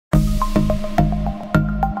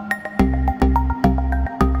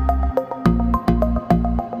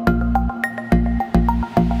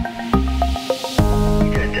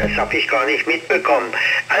habe ich gar nicht mitbekommen.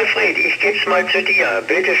 Alfred, ich geb's mal zu dir.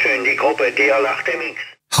 Bitte schön, die Gruppe DL2MAN.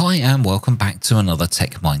 Hi and welcome back to another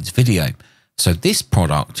Tech Minds video. So this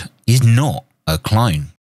product is not a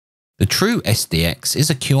clone. The True SDX is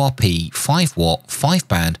a QRP 5-watt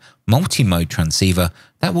 5-band multi-mode transceiver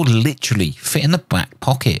that will literally fit in the back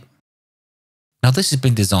pocket. Now this has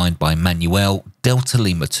been designed by Manuel, Delta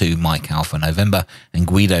Lima 2 Mike Alpha November and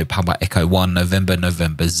Guido Papa Echo 1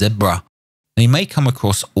 November Zebra. And you may come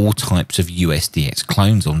across all types of uSDX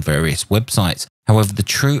clones on various websites. However, the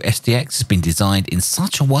True SDX has been designed in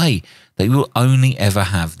such a way that you will only ever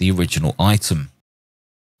have the original item.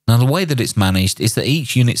 Now the way that it's managed is that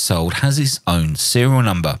each unit sold has its own serial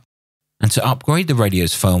number. And to upgrade the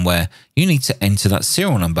radio's firmware, you need to enter that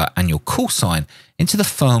serial number and your call sign into the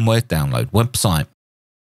firmware download website.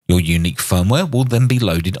 Your unique firmware will then be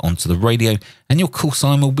loaded onto the radio and your call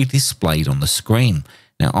sign will be displayed on the screen.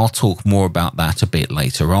 Now I'll talk more about that a bit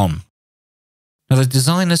later on. Now the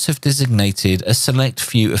designers have designated a select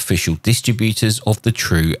few official distributors of the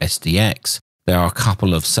True SDX. There are a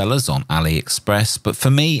couple of sellers on AliExpress, but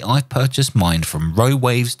for me, I've purchased mine from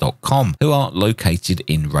RoWaves.com, who are located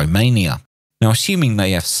in Romania. Now, assuming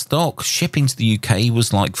they have stock, shipping to the UK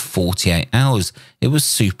was like 48 hours. It was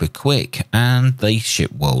super quick, and they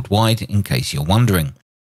ship worldwide, in case you're wondering.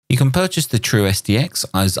 You can purchase the True SDX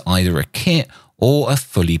as either a kit or a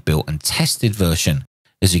fully built and tested version.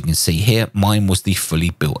 As you can see here, mine was the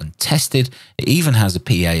fully built and tested. It even has a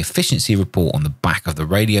PA efficiency report on the back of the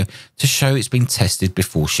radio to show it's been tested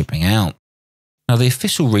before shipping out. Now the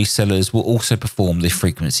official resellers will also perform the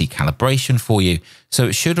frequency calibration for you, so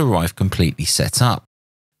it should arrive completely set up.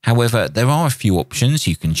 However, there are a few options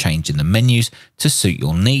you can change in the menus to suit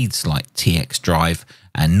your needs like TX drive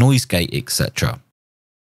and noise gate, etc.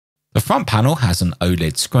 The front panel has an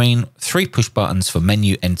OLED screen, 3 push buttons for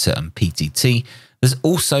menu, enter and PTT. There's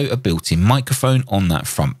also a built-in microphone on that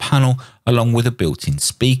front panel along with a built-in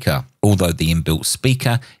speaker, although the inbuilt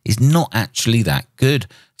speaker is not actually that good,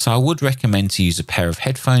 so I would recommend to use a pair of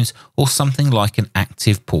headphones or something like an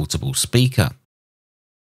active portable speaker.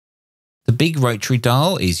 The big rotary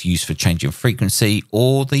dial is used for changing frequency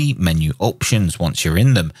or the menu options once you're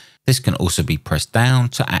in them. This can also be pressed down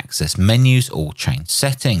to access menus or change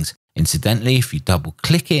settings. Incidentally, if you double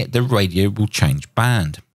click it, the radio will change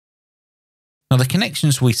band. Now the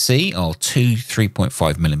connections we see are 2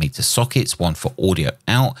 3.5mm sockets, one for audio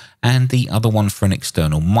out and the other one for an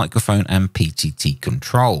external microphone and PTT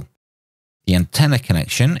control. The antenna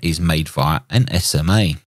connection is made via an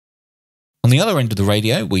SMA. On the other end of the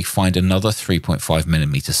radio we find another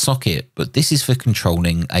 3.5mm socket, but this is for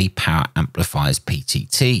controlling a power amplifier's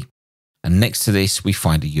PTT. And next to this we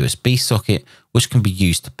find a USB socket which can be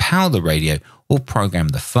used to power the radio or program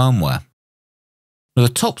the firmware. On the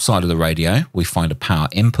top side of the radio, we find a power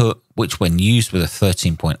input, which when used with a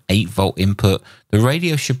 13.8 volt input, the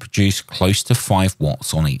radio should produce close to 5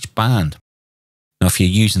 watts on each band. Now, if you're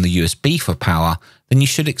using the USB for power, then you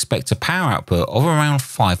should expect a power output of around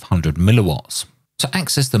 500 milliwatts. To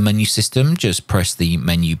access the menu system, just press the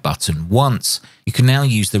menu button once. You can now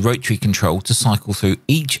use the rotary control to cycle through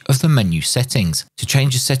each of the menu settings. To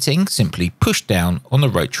change a setting, simply push down on the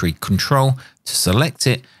rotary control to select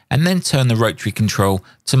it and then turn the rotary control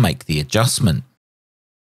to make the adjustment.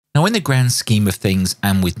 Now in the grand scheme of things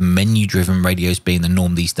and with menu-driven radios being the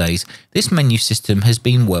norm these days, this menu system has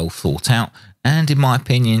been well thought out and in my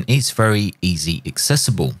opinion it's very easy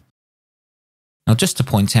accessible. Now just to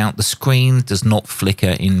point out, the screen does not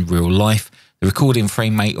flicker in real life. The recording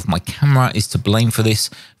frame rate of my camera is to blame for this,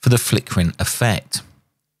 for the flickering effect.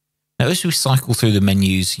 Now as we cycle through the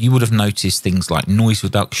menus, you would have noticed things like noise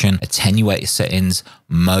reduction, attenuator settings,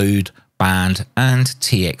 mode, band and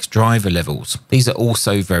TX driver levels. These are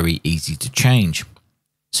also very easy to change.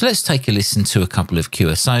 So let's take a listen to a couple of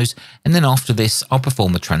QSOs and then after this I'll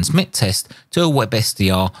perform a transmit test to a web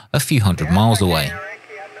SDR a few hundred miles away. No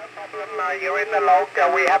problem. You're in the log.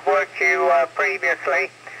 We have worked you previously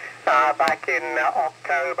back in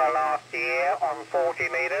October last year on 40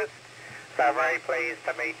 meters. So very pleased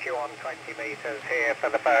to meet you on 20 meters here for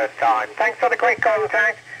the first time. Thanks for the quick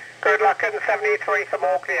contact. Good luck in 73 from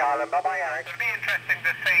Orkney Island. Bye-bye, Alex. It'll be interesting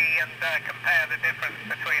to see and compare the difference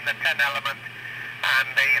between the 10 element and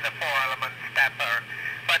the 4 element stepper.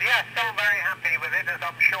 But yeah, still very happy with it, as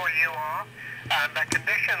I'm sure you are. And the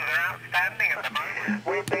conditions are outstanding at the moment.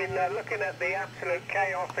 We've been looking at the absolute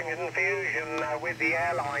chaos and confusion with the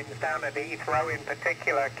airlines down at Heathrow in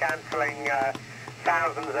particular, cancelling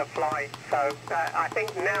thousands of flights. So I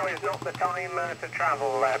think now is not the time to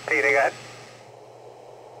travel, Peter.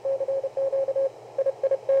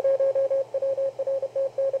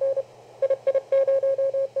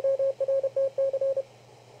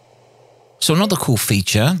 So another cool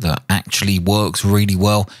feature that actually works really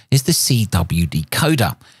well is the CW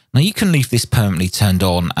decoder. Now you can leave this permanently turned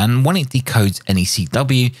on, and when it decodes any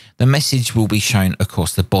CW, the message will be shown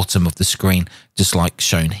across the bottom of the screen, just like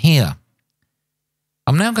shown here.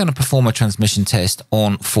 I'm now going to perform a transmission test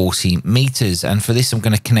on 40 meters, and for this I'm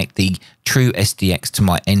going to connect the uSDX to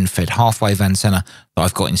my end-fed half-wave antenna that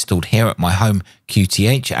I've got installed here at my home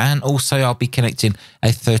QTH, and also I'll be connecting a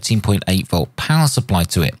 13.8 volt power supply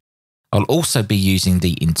to it. I'll also be using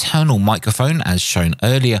the internal microphone as shown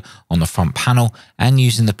earlier on the front panel, and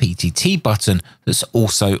using the PTT button that's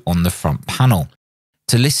also on the front panel.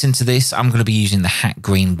 To listen to this, I'm going to be using the Hat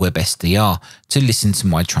Green Web SDR to listen to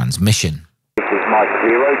my transmission. This is Mike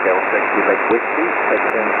 0, Delta Quebec Whiskey,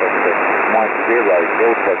 testing. Mike 0,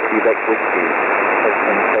 Delta Quebec Whiskey,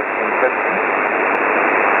 testing.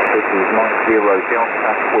 This is Mike 0,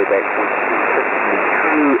 Delta Quebec Whiskey, testing the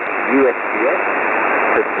true uSDX,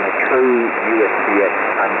 testing the true uSDX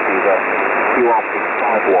transceiver, QRP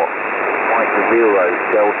 5 watt, Mike 0,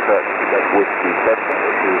 Delta Quebec Whiskey, testing.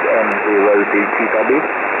 This is M0DTW,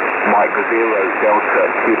 Mike 0, Delta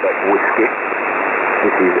Quebec Whiskey.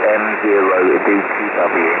 This is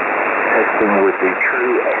M0DTW, testing with the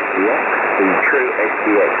true SDX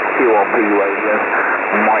QRP radio,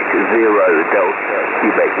 Mike 0 Delta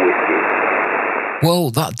Quebec Whiskey. Well,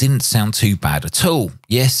 that didn't sound too bad at all.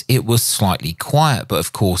 Yes, it was slightly quiet, but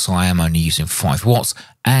of course I am only using 5 watts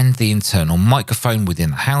and the internal microphone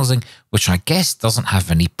within the housing, which I guess doesn't have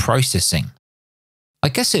any processing. I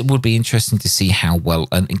guess it would be interesting to see how well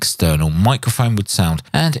an external microphone would sound,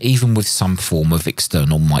 and even with some form of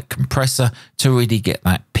external mic compressor to really get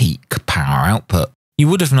that peak power output. You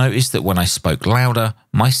would have noticed that when I spoke louder,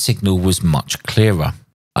 my signal was much clearer.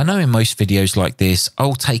 I know in most videos like this,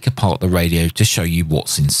 I'll take apart the radio to show you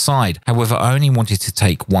what's inside. However, I only wanted to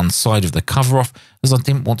take one side of the cover off as I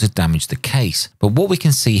didn't want to damage the case. But what we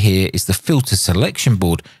can see here is the filter selection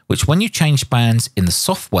board, which when you change bands in the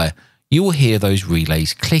software, you will hear those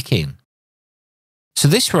relays clicking. So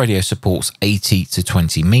this radio supports 80 to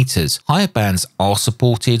 20 meters. Higher bands are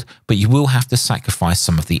supported, but you will have to sacrifice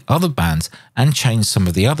some of the other bands and change some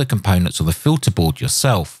of the other components of the filter board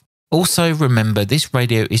yourself. Also remember, this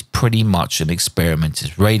radio is pretty much an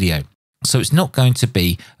experimenter's radio. So it's not going to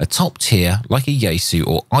be a top tier like a Yaesu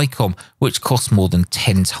or ICOM, which costs more than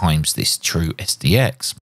 10 times this true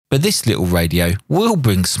SDX. But this little radio will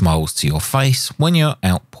bring smiles to your face when you're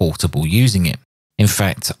out portable using it. In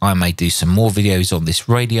fact, I may do some more videos on this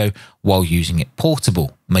radio while using it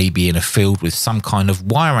portable, maybe in a field with some kind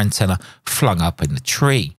of wire antenna flung up in the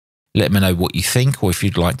tree. Let me know what you think, or if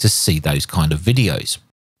you'd like to see those kind of videos.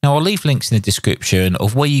 Now I'll leave links in the description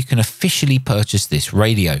of where you can officially purchase this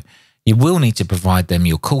radio. You will need to provide them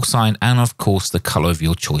your call sign and of course the colour of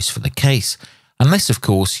your choice for the case. Unless of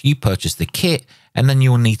course you purchase the kit, and then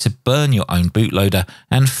you'll need to burn your own bootloader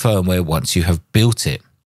and firmware once you have built it.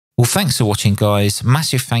 Well, thanks for watching guys.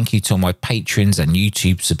 Massive thank you to all my patrons and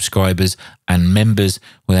YouTube subscribers and members.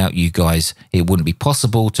 Without you guys, it wouldn't be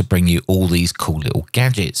possible to bring you all these cool little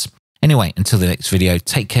gadgets. Anyway, until the next video,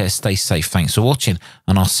 take care, stay safe, thanks for watching,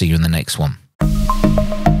 and I'll see you in the next one.